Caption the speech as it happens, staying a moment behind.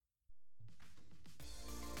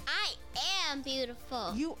am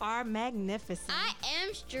beautiful. You are magnificent. I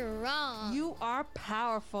am strong. You are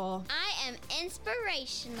powerful. I am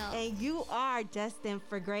inspirational. And you are destined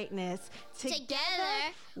for greatness. Together,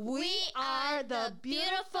 we are the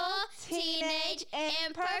Beautiful Teenage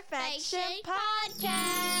Imperfection Podcast.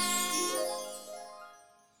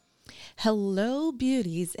 Hello,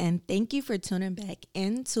 beauties, and thank you for tuning back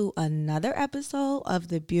into another episode of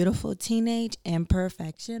the Beautiful Teenage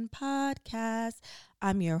Imperfection Podcast.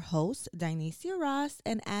 I'm your host, Dionysia Ross,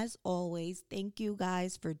 and as always, thank you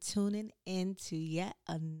guys for tuning in to yet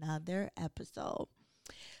another episode.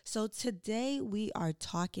 So today we are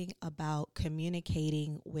talking about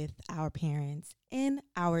communicating with our parents in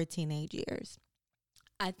our teenage years.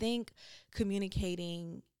 I think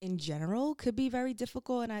communicating in general could be very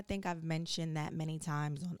difficult, and I think I've mentioned that many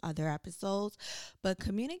times on other episodes, but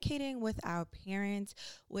communicating with our parents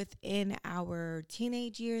within our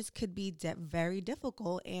teenage years could be very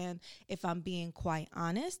difficult, and if I'm being quite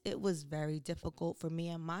honest, it was very difficult for me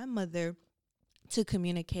and my mother to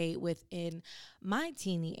communicate within my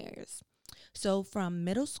teen years. So from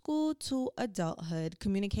middle school to adulthood,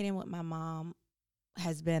 communicating with my mom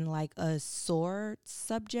has been like a sore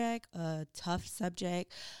subject, a tough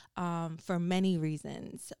subject, for many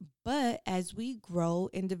reasons. But as we grow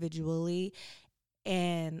individually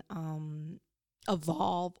and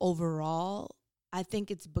evolve overall, I think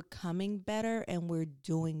it's becoming better and we're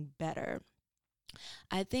doing better.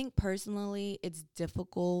 I think personally it's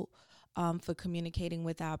difficult for communicating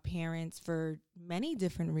with our parents for many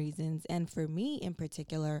different reasons. And for me in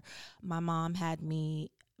particular, my mom had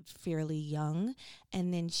me fairly young,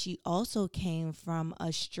 and then she also came from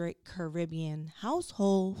a strict Caribbean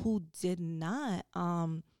household who did not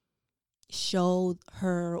show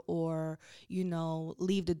her or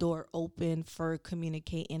leave the door open for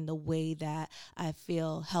communicating the way that I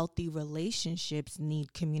feel healthy relationships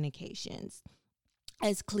need communications.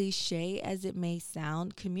 As cliche as it may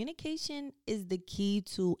sound, communication is the key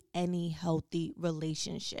to any healthy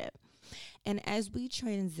relationship. And as we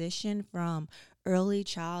transition from early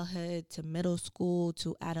childhood to middle school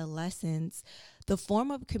to adolescence, the form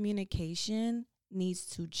of communication needs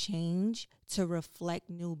to change to reflect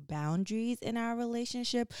new boundaries in our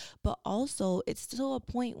relationship. But also, it's to a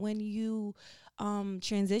point when you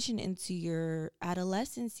transition into your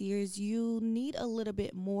adolescence years, you need a little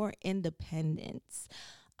bit more independence.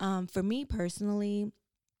 For me personally,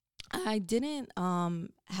 I didn't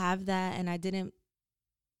have that, and I didn't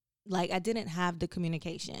have the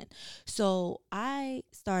communication. So I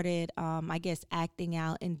started, acting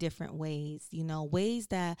out in different ways, ways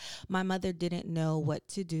that my mother didn't know what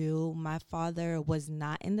to do. My father was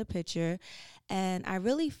not in the picture. And I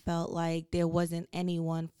really felt like there wasn't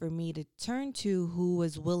anyone for me to turn to who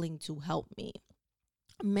was willing to help me.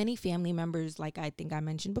 Many family members, like I think I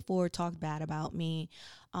mentioned before, talked bad about me.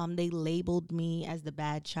 They labeled me as the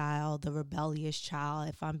bad child, the rebellious child,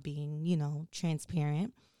 if I'm being,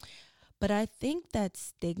 transparent. But I think that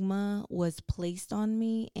stigma was placed on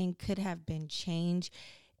me and could have been changed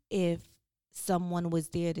if someone was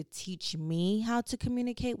there to teach me how to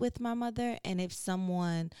communicate with my mother, and if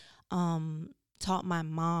someone taught my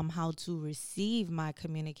mom how to receive my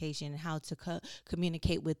communication, how to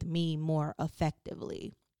communicate with me more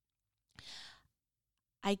effectively.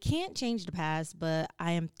 I can't change the past, but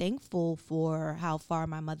I am thankful for how far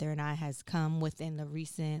my mother and I has come within the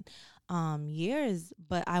recent years.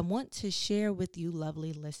 But I want to share with you,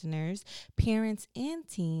 lovely listeners, parents and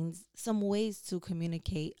teens, some ways to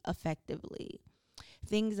communicate effectively.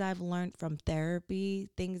 Things I've learned from therapy,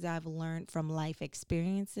 things I've learned from life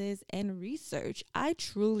experiences and research. I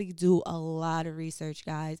truly do a lot of research,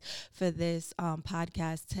 guys, for this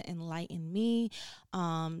podcast to enlighten me,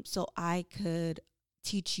 so I could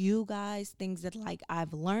teach you guys things that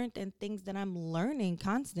I've learned and things that I'm learning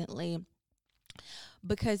constantly.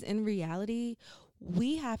 Because in reality,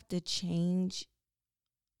 we have to change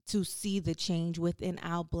to see the change within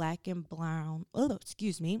our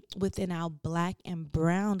within our black and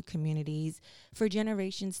brown communities for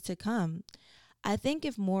generations to come. I think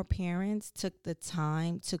if more parents took the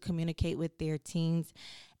time to communicate with their teens,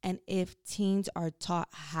 and if teens are taught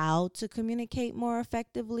how to communicate more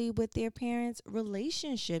effectively with their parents,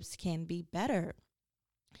 relationships can be better.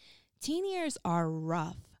 Teen years are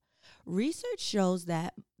rough. Research shows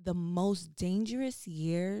that the most dangerous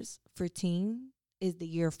years for teens is the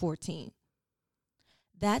year 14.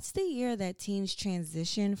 That's the year that teens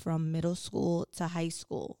transition from middle school to high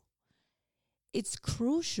school. It's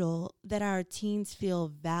crucial that our teens feel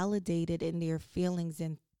validated in their feelings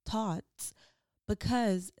and thoughts,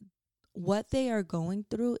 because what they are going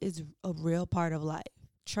through is a real part of life.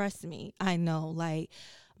 Trust me, I know.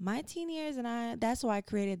 my teen years, that's why I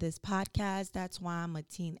created this podcast. That's why I'm a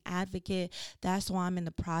teen advocate. That's why I'm in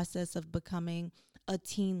the process of becoming a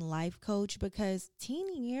teen life coach, because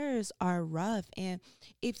teen years are rough. And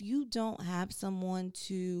if you don't have someone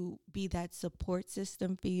to be that support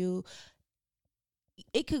system for you,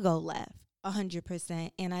 it could go left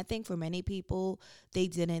 100%. And I think for many people, they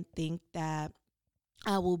didn't think that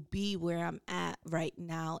I will be where I'm at right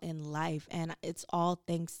now in life. And it's all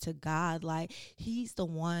thanks to God. Like, He's the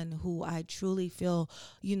one who I truly feel,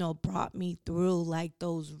 brought me through like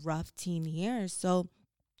those rough teen years. So,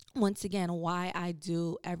 once again, why I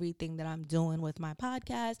do everything that I'm doing with my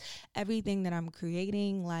podcast, everything that I'm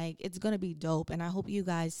creating, like, it's going to be dope. And I hope you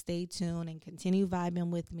guys stay tuned and continue vibing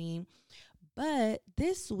with me. But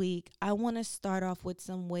this week, I want to start off with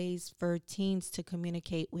some ways for teens to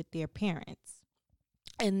communicate with their parents.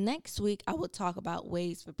 And next week, I will talk about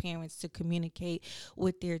ways for parents to communicate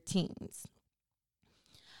with their teens.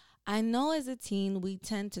 I know as a teen, we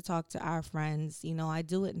tend to talk to our friends. I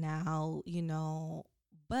do it now,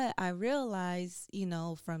 but I realize,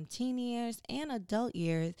 from teen years and adult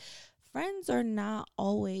years, friends are not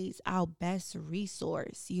always our best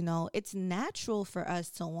resource. It's natural for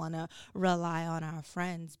us to want to rely on our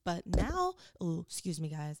friends. But now, excuse me,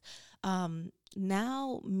 guys.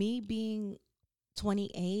 Now, me being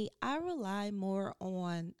 28, I rely more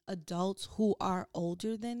on adults who are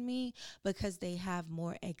older than me because they have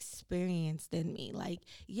more experience than me. Like,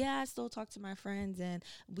 yeah, I still talk to my friends, and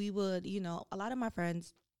we would, a lot of my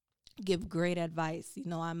friends give great advice.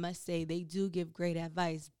 I must say they do give great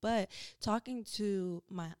advice. But talking to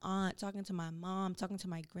my aunt, talking to my mom, talking to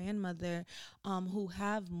my grandmother, who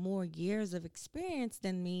have more years of experience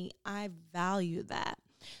than me, I value that.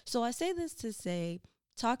 So I say this to say,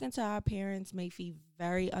 talking to our parents may feel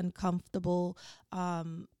very uncomfortable,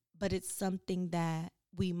 but it's something that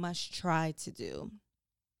we must try to do.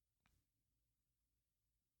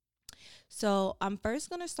 So I'm first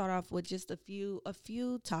going to start off with just a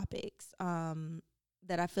few topics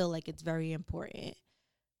that I feel like it's very important.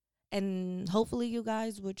 And hopefully you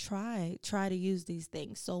guys would try to use these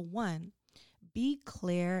things. So 1, be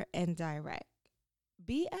clear and direct.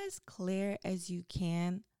 Be as clear as you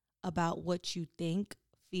can about what you think,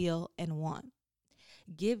 feel, and want.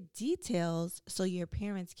 Give details so your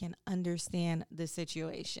parents can understand the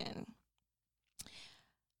situation.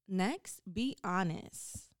 Next, be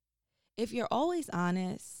honest. If you're always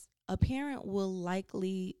honest, a parent will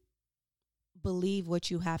likely believe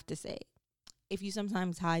what you have to say. If you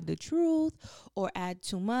sometimes hide the truth or add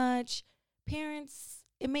too much,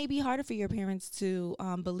 it may be harder for your parents to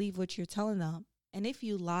believe what you're telling them. And if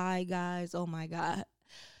you lie, guys, oh my God,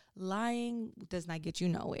 lying does not get you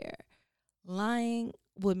nowhere. Lying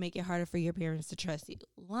would make it harder for your parents to trust you.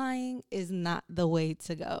 Lying is not the way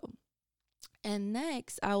to go. And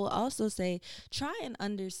next, I will also say, try and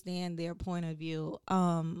understand their point of view.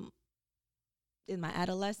 In my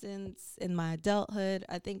adolescence, in my adulthood,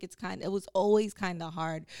 I think it was always kind of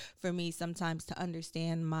hard for me sometimes to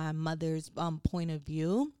understand my mother's point of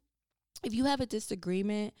view. If you have a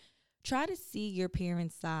disagreement, try to see your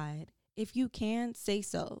parents' side. If you can, say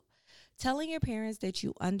so. Telling your parents that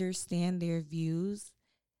you understand their views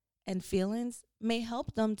and feelings may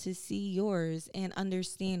help them to see yours and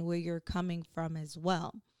understand where you're coming from as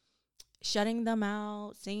well. Shutting them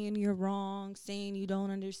out, saying you're wrong, saying you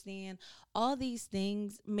don't understand, all these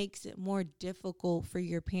things makes it more difficult for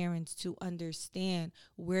your parents to understand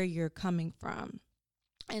where you're coming from.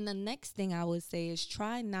 And the next thing I would say is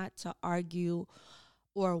try not to argue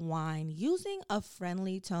or whine. Using a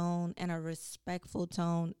friendly tone and a respectful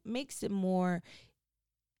tone makes it more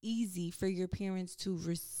easy for your parents to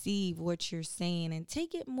receive what you're saying and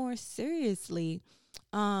take it more seriously.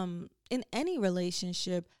 In any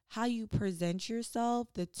relationship, how you present yourself,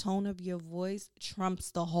 the tone of your voice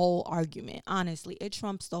trumps the whole argument. Honestly, it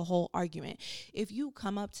trumps the whole argument. If you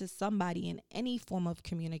come up to somebody in any form of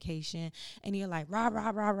communication and you're like, rah,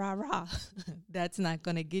 rah, rah, rah, rah, that's not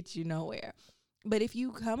going to get you nowhere. But if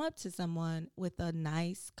you come up to someone with a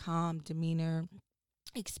nice, calm demeanor,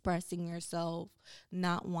 expressing yourself,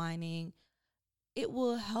 not whining, it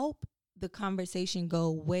will help the conversation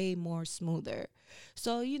go way more smoother.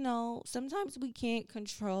 So, sometimes we can't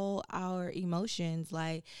control our emotions.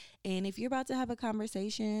 And if you're about to have a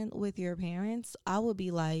conversation with your parents, I would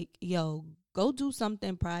be like, yo, go do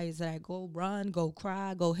something prior to that. Go run, go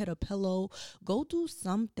cry, go hit a pillow, go do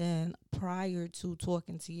something prior to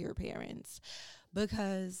talking to your parents.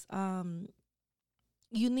 Because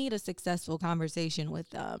you need a successful conversation with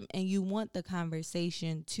them, and you want the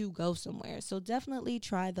conversation to go somewhere. So definitely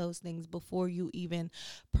try those things before you even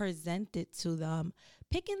present it to them.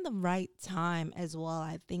 Picking the right time as well,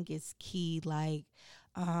 I think, is key. Like,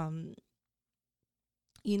 um,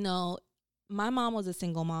 you know, my mom was a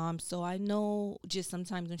single mom, so I know just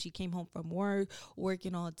sometimes when she came home from work,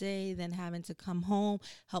 working all day, then having to come home,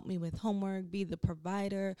 help me with homework, be the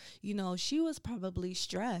provider, she was probably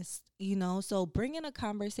stressed, so bringing a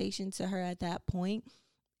conversation to her at that point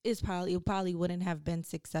probably wouldn't have been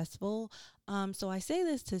successful. So I say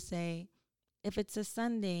this to say, if it's a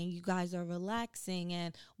Sunday and you guys are relaxing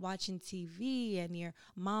and watching TV and your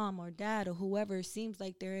mom or dad or whoever seems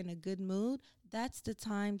like they're in a good mood, that's the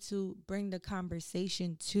time to bring the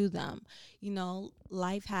conversation to them.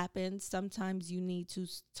 Life happens. Sometimes you need to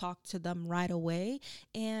talk to them right away,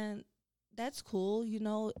 and that's cool.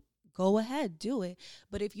 Go ahead, do it.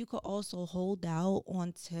 But if you could also hold out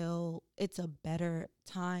until it's a better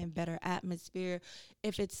time, better atmosphere.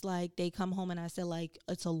 If it's like they come home and I said like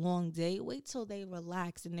it's a long day, wait till they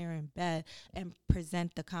relax and they're in bed and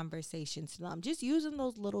present the conversation to them. Just using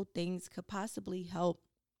those little things could possibly help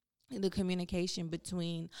the communication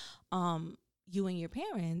between you and your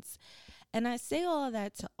parents. And I say all of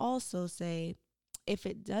that to also say, if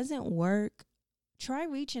it doesn't work, try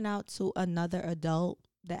reaching out to another adult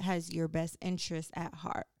that has your best interest at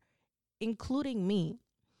heart, including me.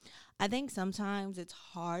 I think sometimes it's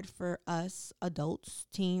hard for us adults,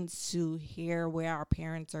 teens, to hear where our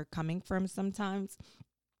parents are coming from sometimes,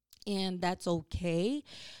 and that's okay.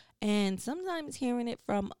 And sometimes hearing it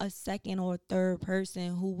from a second or third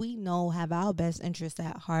person who we know have our best interests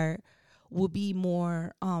at heart will be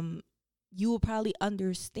more, you will probably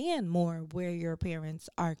understand more where your parents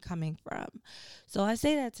are coming from. So I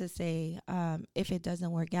say that to say, if it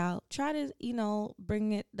doesn't work out, try to,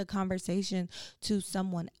 bring the conversation to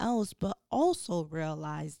someone else, but also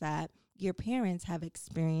realize that your parents have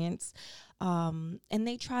experience, and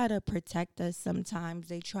they try to protect us sometimes.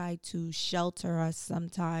 They try to shelter us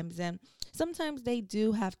sometimes. And sometimes they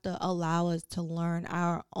do have to allow us to learn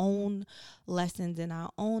our own lessons and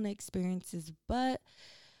our own experiences. But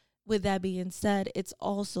with that being said, it's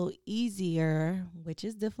also easier, which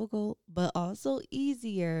is difficult, but also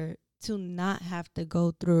easier to not have to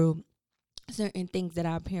go through certain things that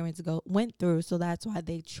our parents went through. So that's why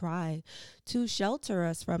they try to shelter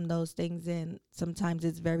us from those things. And sometimes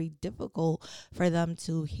it's very difficult for them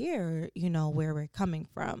to hear, where we're coming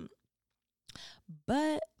from.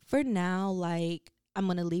 But for now, I'm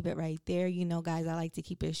going to leave it right there. Guys, I like to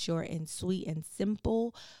keep it short and sweet and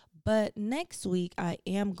simple. But next week, I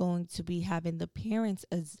am going to be having the parents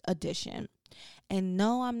edition. And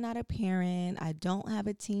no, I'm not a parent. I don't have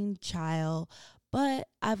a teen child. But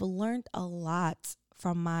I've learned a lot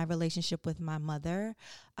from my relationship with my mother.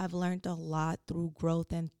 I've learned a lot through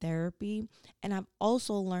growth and therapy. And I've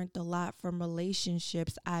also learned a lot from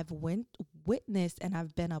relationships I've witnessed and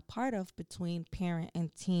I've been a part of between parent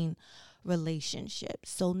and teen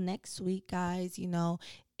relationships. So next week, guys,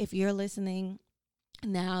 if you're listening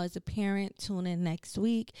now as a parent, tune in next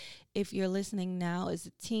week. If you're listening now as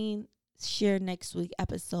a teen, share next week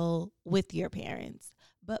episode with your parents.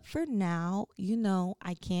 But for now,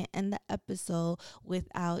 I can't end the episode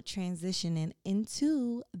without transitioning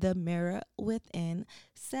into the Mirror Within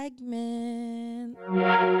segment.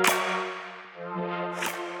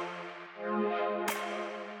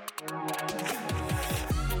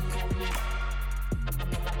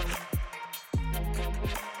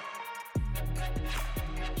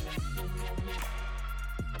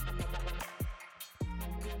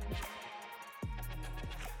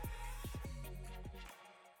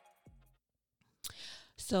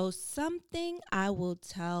 So something I will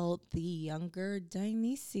tell the younger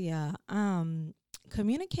Dionysia,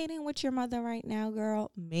 communicating with your mother right now,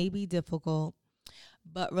 girl, may be difficult,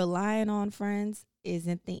 but relying on friends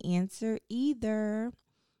isn't the answer either.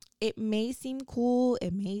 It may seem cool,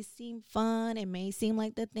 it may seem fun, it may seem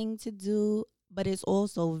like the thing to do, but it's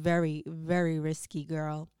also very, very risky,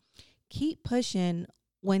 girl. Keep pushing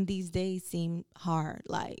when these days seem hard.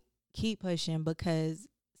 Keep pushing, because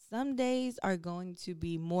some days are going to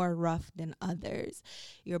be more rough than others.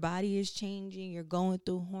 Your body is changing. You're going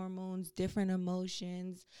through hormones, different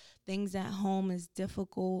emotions. Things at home is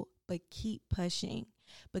difficult, but keep pushing.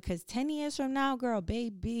 Because 10 years from now, girl,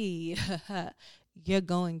 baby, you're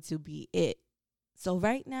going to be it. So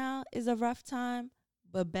right now is a rough time,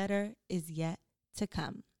 but better is yet to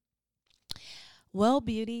come. Well,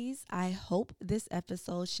 beauties, I hope this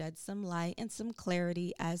episode shed some light and some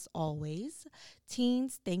clarity as always.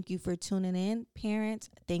 Teens, thank you for tuning in. Parents,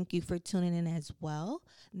 thank you for tuning in as well.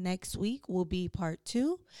 Next week will be part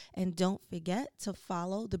 2. And don't forget to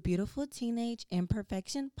follow the Beautiful Teenage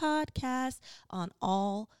Imperfection podcast on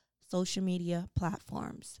all social media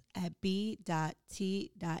platforms at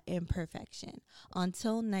b.t.imperfection.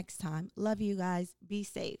 Until next time, love you guys. Be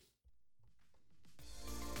safe.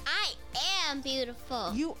 I am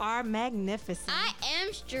beautiful. You are magnificent. I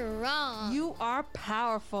am strong. You are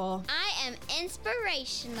powerful. I am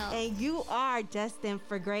inspirational. And you are destined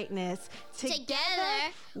for greatness.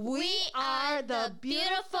 Together, we are the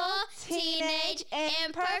Beautiful Teenage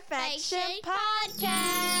Imperfection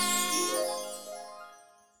Podcast.